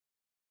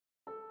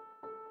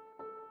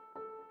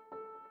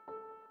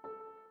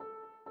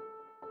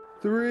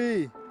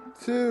3,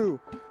 2,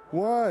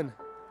 1.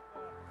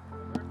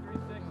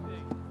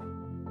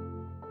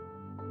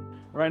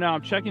 Right now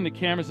I'm checking the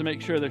cameras to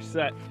make sure they're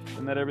set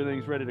and that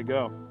everything's ready to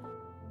go.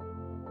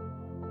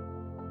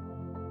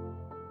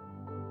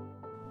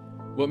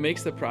 What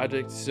makes the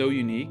project so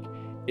unique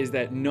is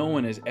that no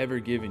one has ever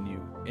given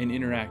you an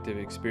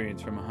interactive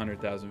experience from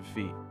 100,000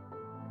 feet.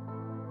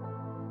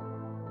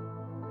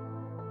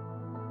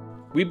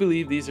 We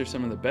believe these are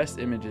some of the best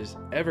images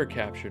ever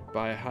captured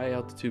by a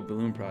high-altitude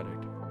balloon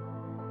project.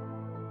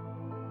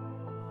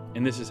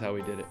 And this is how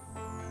we did it.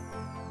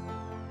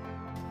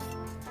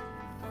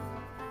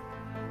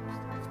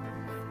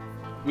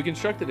 We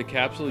constructed a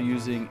capsule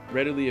using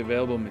readily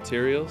available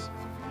materials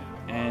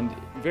and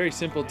very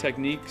simple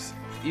techniques,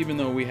 even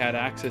though we had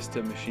access to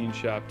a machine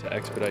shop to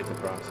expedite the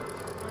process.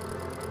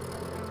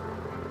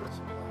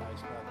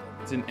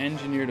 It's an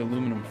engineered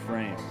aluminum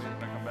frame.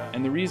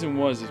 And the reason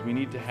is we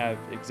need to have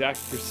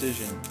exact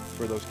precision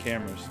for those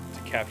cameras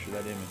to capture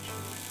that image.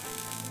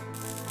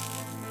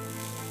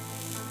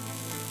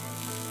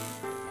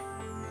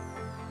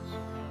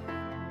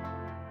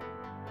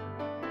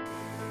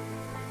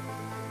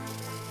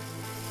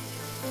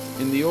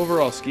 In the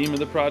overall scheme of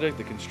the project,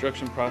 the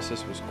construction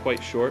process was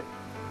quite short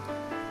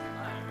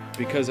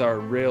because our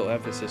real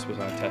emphasis was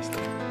on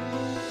testing.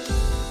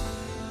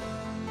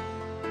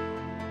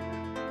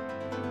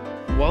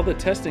 While the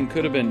testing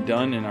could have been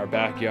done in our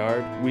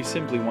backyard, we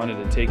simply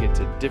wanted to take it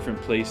to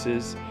different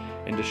places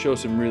and to show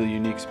some really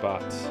unique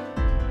spots.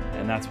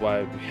 And that's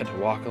why we had to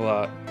walk a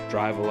lot,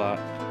 drive a lot.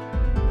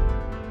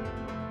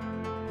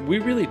 We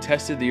really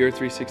tested the Earth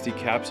 360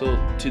 capsule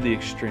to the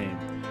extreme.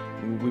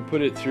 We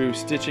put it through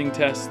stitching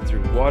tests,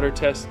 through water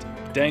tests,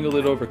 dangled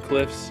it over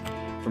cliffs,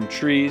 from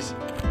trees,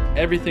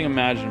 everything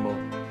imaginable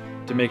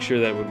to make sure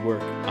that it would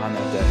work on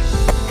that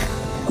day.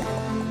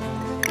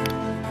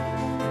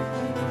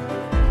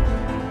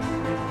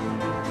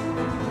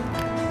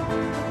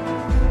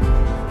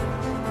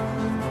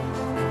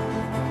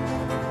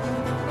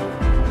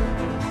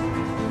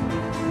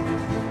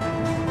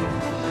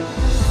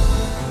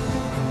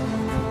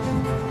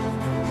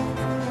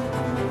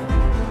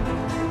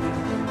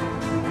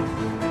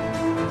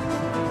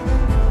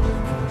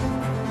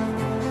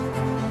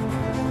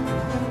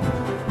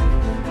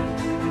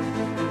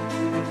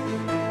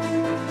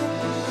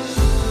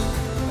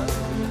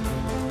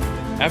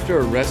 After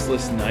a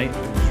restless night,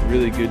 it was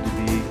really good to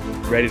be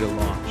ready to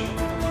launch.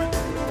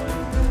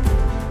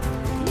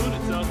 The balloon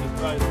itself is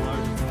probably the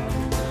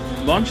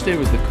largest. Launch day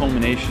was the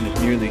culmination of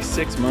nearly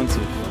 6 months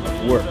of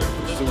work,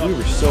 so we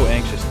were so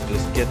anxious to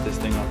just get this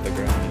thing off the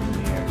ground and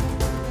in the air.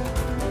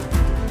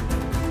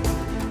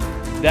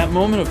 That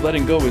moment of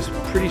letting go was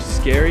pretty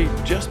scary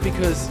just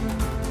because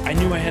I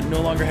knew I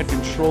no longer had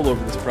control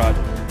over this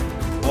project.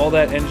 All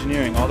that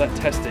engineering, all that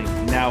testing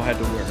now had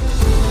to work.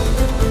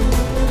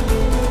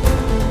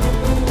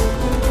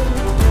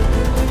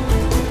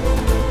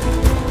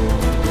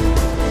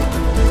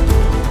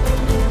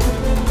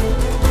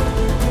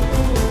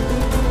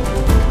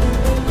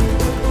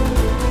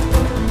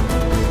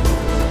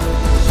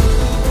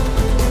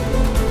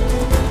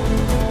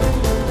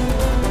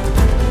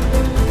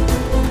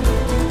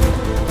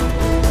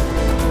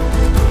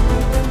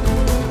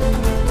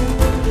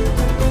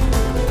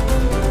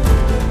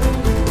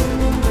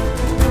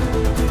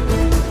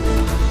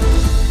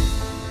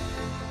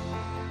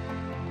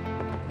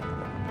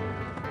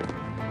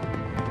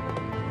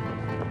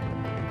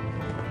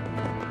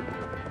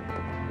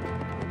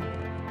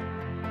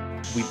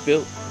 We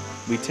built,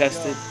 we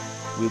tested,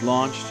 we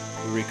launched,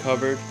 we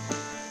recovered.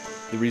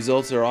 The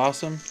results are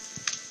awesome,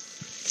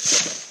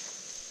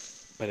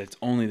 but it's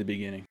only the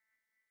beginning.